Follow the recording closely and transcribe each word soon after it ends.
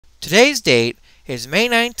Today's date is May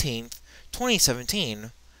 19th,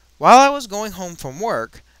 2017. While I was going home from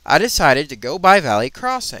work, I decided to go by Valley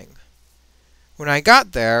Crossing. When I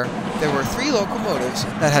got there were 3 locomotives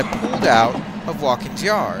that had pulled out of Watkins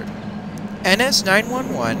Yard: NS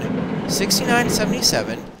 911,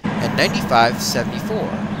 6977, and 9574.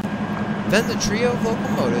 Then the trio of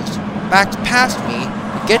locomotives backed past me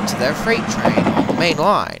to get to their freight train on the main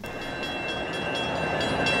line.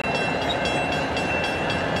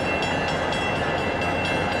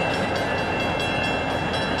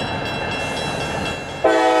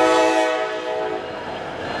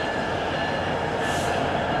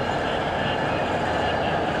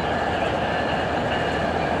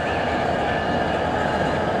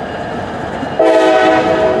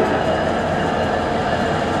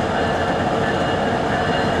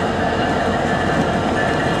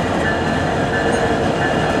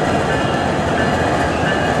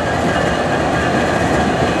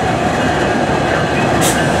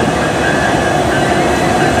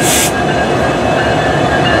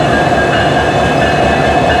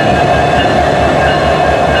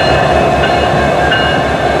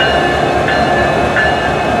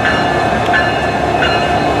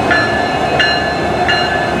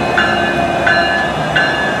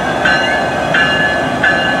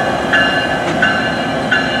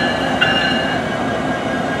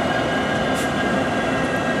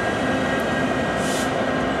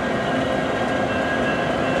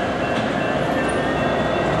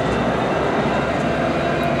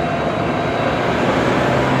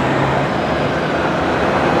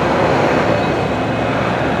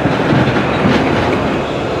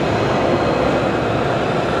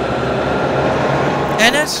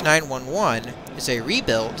 NS 911 is a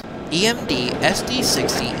rebuilt EMD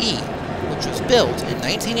SD60E, which was built in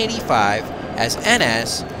 1985 as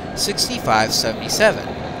NS 6577.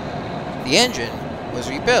 The engine was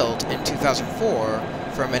rebuilt in 2004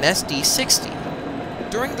 from an SD60.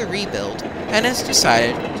 During the rebuild, NS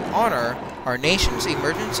decided to honor our nation's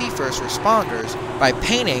emergency first responders by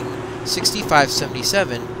painting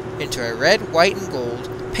 6577 into a red, white, and gold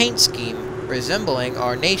paint scheme resembling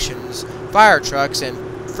our nation's fire trucks and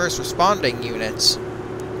first responding units.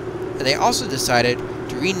 And they also decided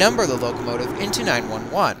to renumber the locomotive into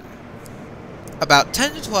 911. About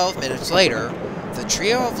 10 to 12 minutes later, the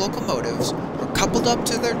trio of locomotives were coupled up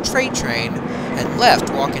to their freight train and left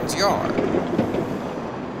Watkins Yard.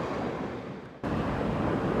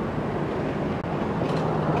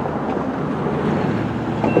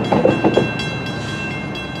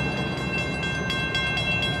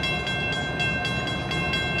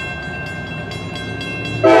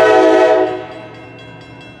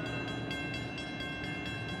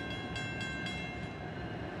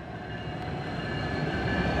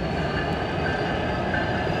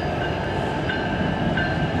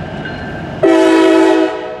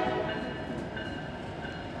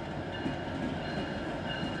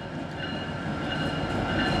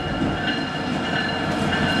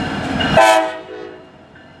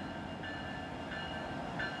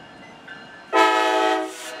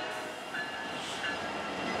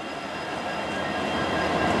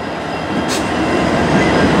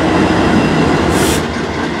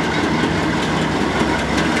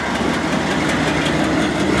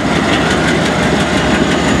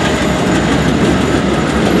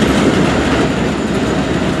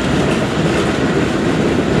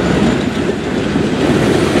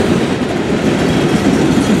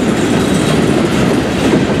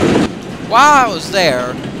 While I was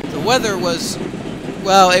there, the weather was,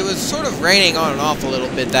 well, it was sort of raining on and off a little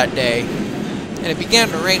bit that day, and it began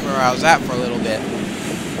to rain where I was at for a little bit.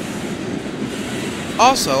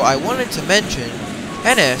 Also, I wanted to mention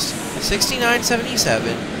NS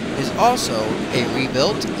 6977 is also a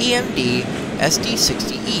rebuilt EMD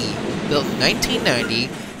SD60E built in 1990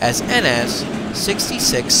 as NS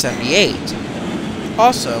 6678.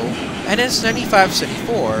 Also, NS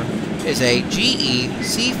 9574 is a GE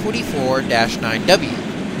C44-9W.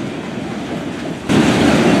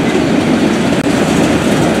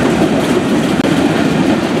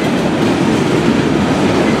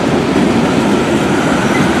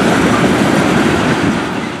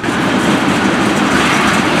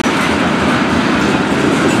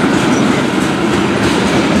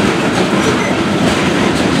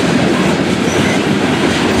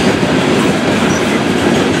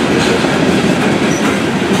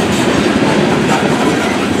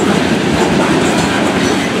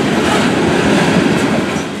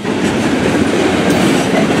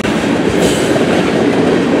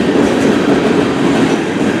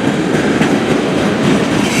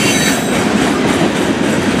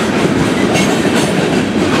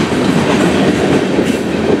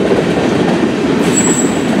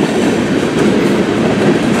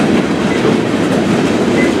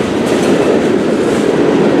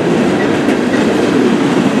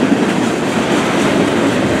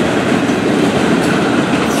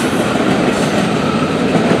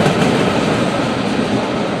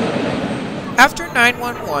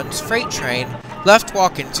 1's freight train left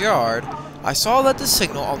Watkins Yard, I saw that the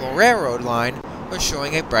signal on the railroad line was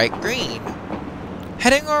showing a bright green.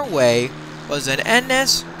 Heading our way was an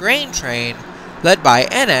NS grain train led by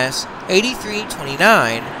NS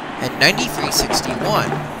 8329 and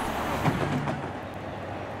 9361.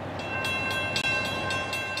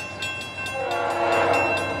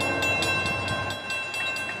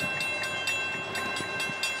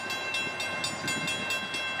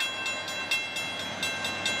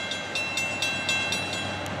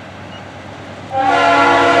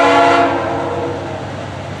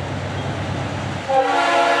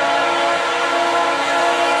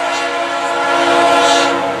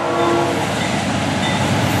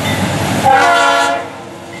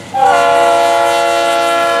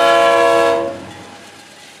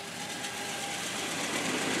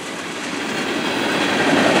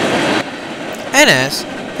 NS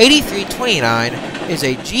 8329 is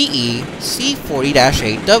a GE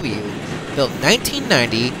C40-8W, built in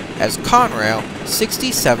 1990 as Conrail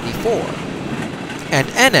 6074, and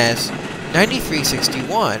NS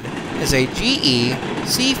 9361 is a GE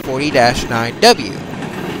C40-9W.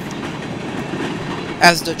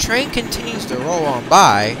 As the train continues to roll on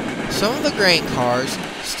by, some of the grain cars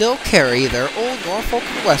still carry their old Norfolk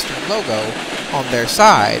and Western logo on their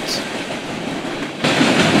sides.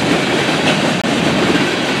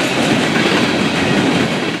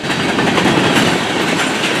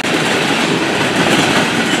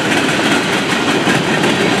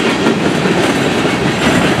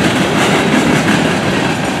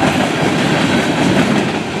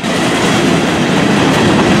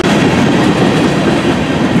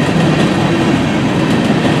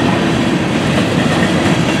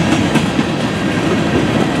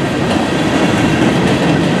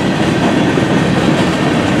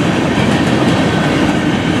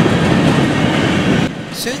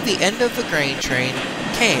 Soon the end of the grain train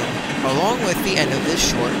came, along with the end of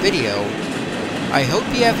this short video. I hope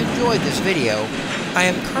you have enjoyed this video. I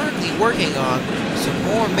am currently working on some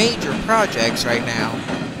more major projects right now.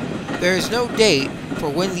 There is no date for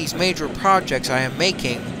when these major projects I am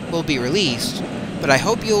making will be released, but I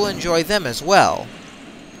hope you'll enjoy them as well.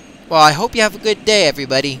 Well, I hope you have a good day,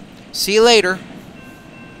 everybody. See you later.